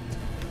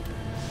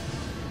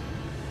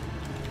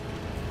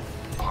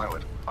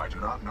 Pilot, I do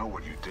not know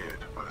what you did,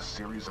 but a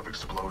series of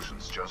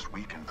explosions just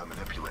weakened the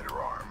manipulator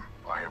arm.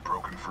 I have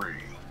broken free.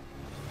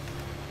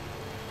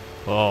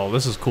 Oh,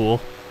 this is cool.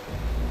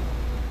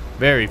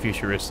 Very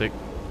futuristic.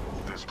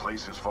 This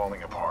place is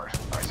falling apart.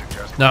 I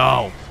suggest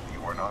No. leave.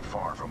 You are not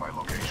far from my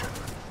location.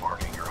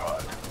 Marking your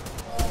HUD.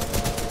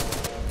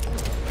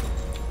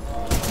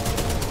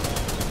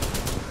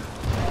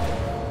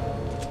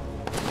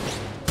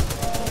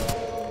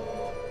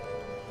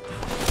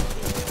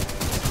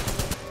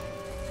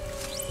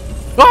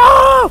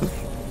 Ah!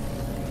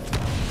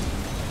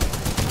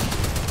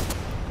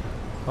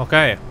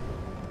 Okay.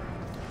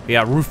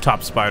 Yeah,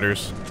 rooftop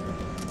spiders.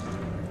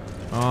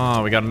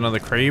 Oh, we got another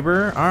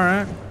Kraber. All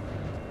right.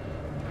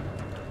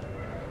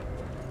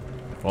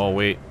 Oh,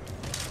 wait.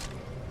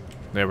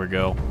 There we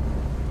go.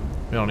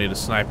 We don't need a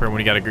sniper when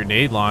you got a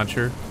grenade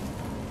launcher.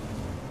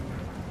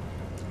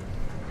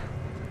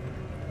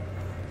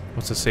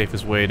 What's the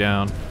safest way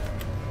down?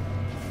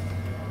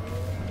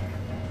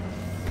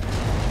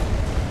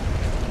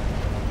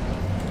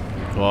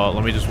 Well,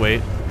 let me just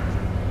wait.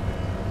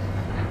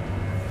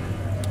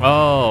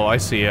 Oh, I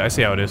see. I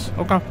see how it is.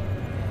 Okay.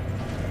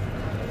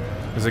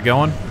 Is it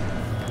going?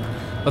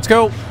 Let's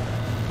go.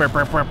 Brr,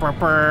 brr, brr, brr,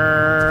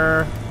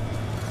 brr.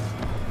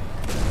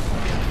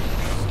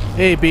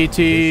 Hey,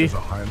 BT. This is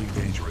a highly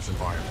dangerous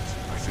environment.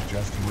 I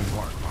suggest you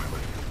embark,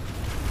 pilot.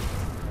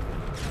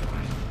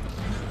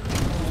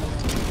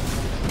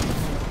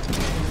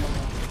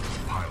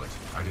 Pilot,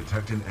 I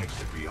detect an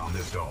exit beyond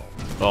this dome.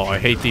 Oh, I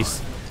hate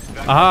these.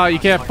 Aha, you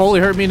can't fully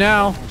hurt me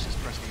now.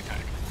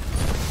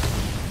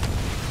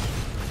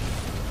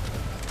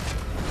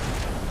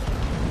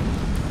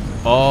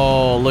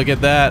 Oh, look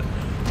at that.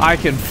 I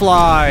can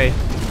fly.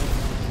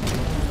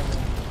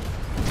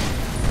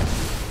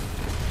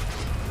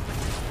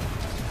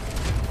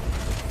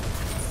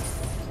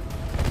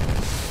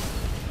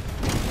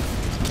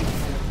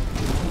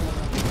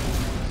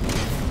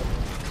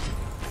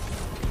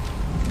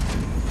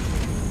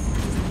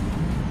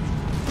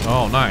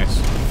 Oh, nice.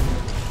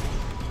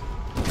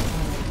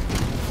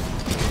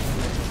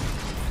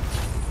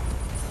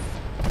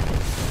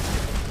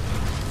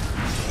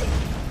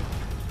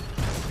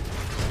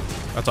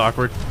 That's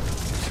awkward.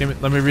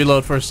 Let me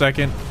reload for a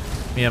second.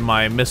 Me and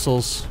my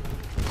missiles.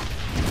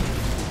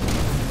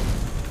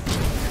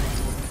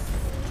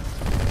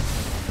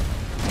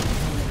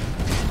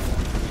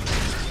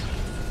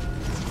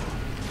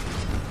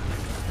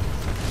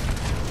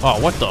 Oh,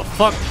 what the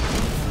fuck?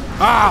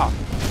 Ah!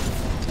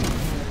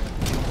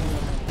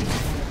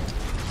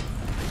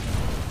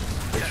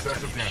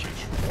 Excessive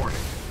damage. Warning.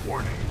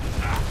 Warning.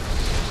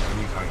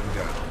 Enemy Titan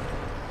down.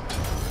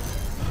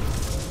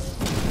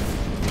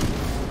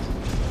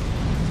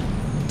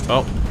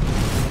 Oh.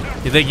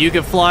 You think you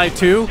can fly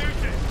too?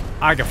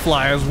 I can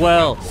fly as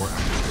well.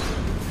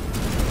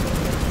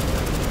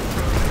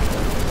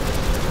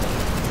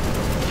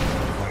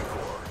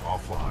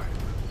 Offline.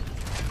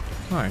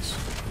 Nice.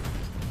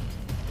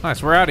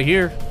 Nice, we're out of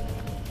here.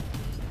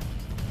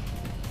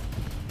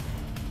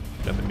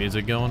 Got the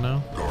music going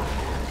now.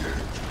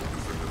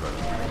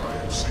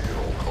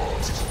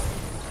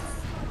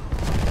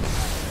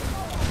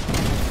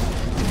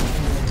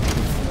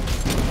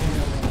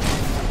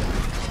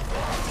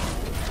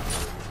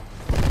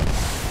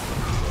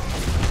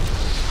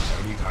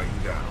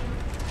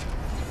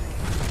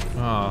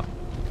 Ah,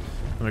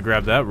 let me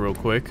grab that real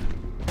quick.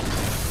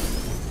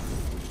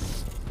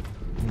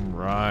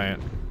 Right.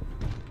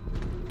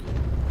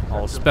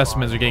 All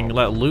specimens are getting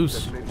let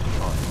loose.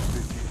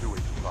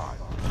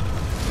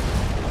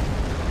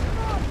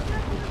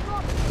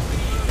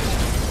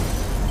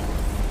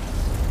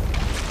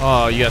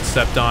 Oh, you got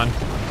stepped on.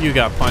 You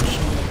got punched.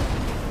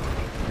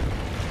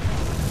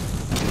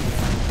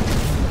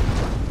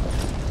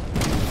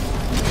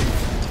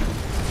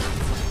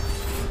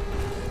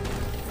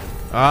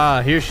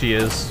 Ah, here she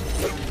is.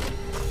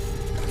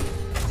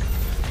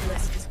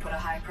 Lisk has put a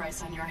high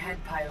price on your head,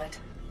 pilot.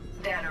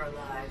 Dead or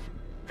alive,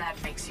 that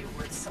makes you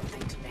worth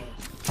something to me.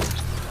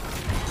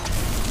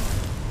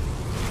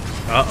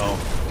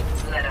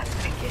 Uh-oh. Let us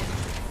begin.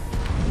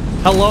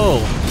 Hello.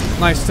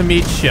 Nice to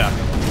meet ya.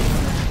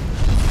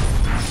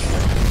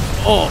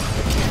 Oh.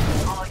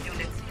 All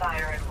units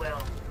fire at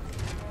will.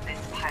 This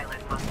pilot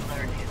must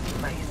learn his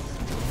place.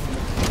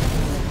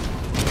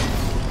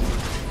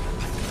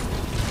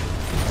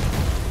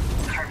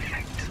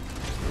 Perfect.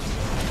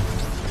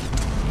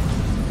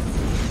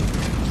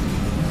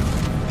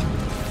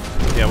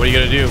 Yeah, what are you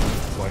gonna do?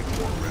 Flight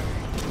war ready.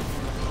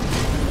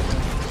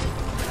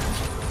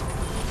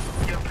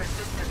 Your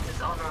persistence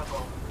is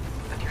honorable,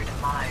 but your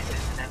demise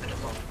is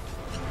inevitable.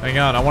 Hang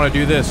on, I want to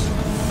do this.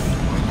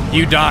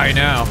 You die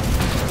now.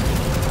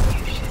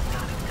 You should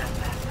not have done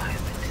that,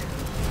 pilot.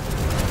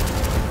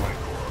 Flight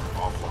core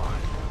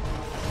offline.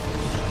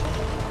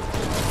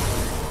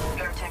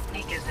 Your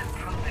technique is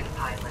improving,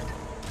 pilot.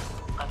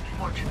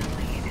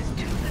 Unfortunately, it is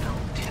too little,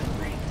 too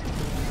late.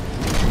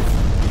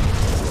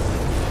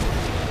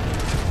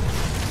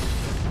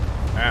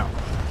 Ow.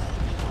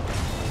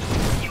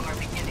 You are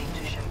beginning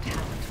to show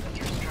talent, but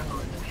your struggle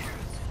is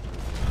apparent.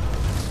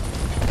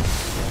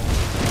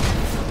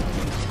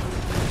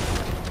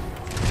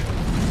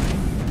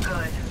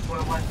 Good.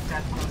 We're one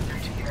step closer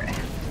to your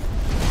end.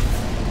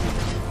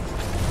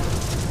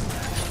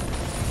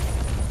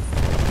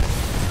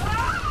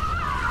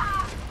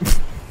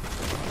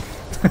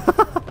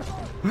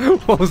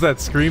 What was that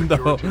scream though?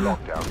 Security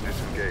lockdown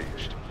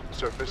disengaged.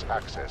 Surface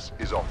access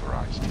is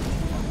authorized.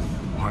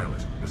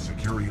 Pilot, the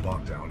security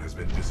lockdown has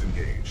been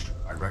disengaged.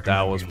 I recommend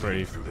That was you pretty-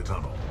 leave through the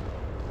tunnel.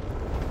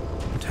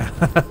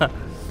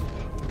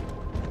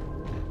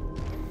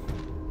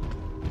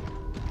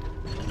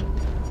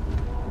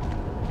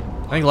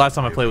 I think last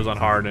time I played was on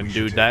hard, and We should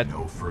dude, take that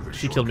no further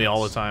she killed me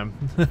all the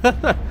shortcuts.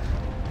 time.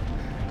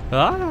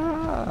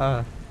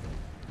 Ah.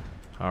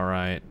 All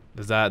right,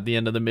 is that the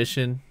end of the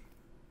mission?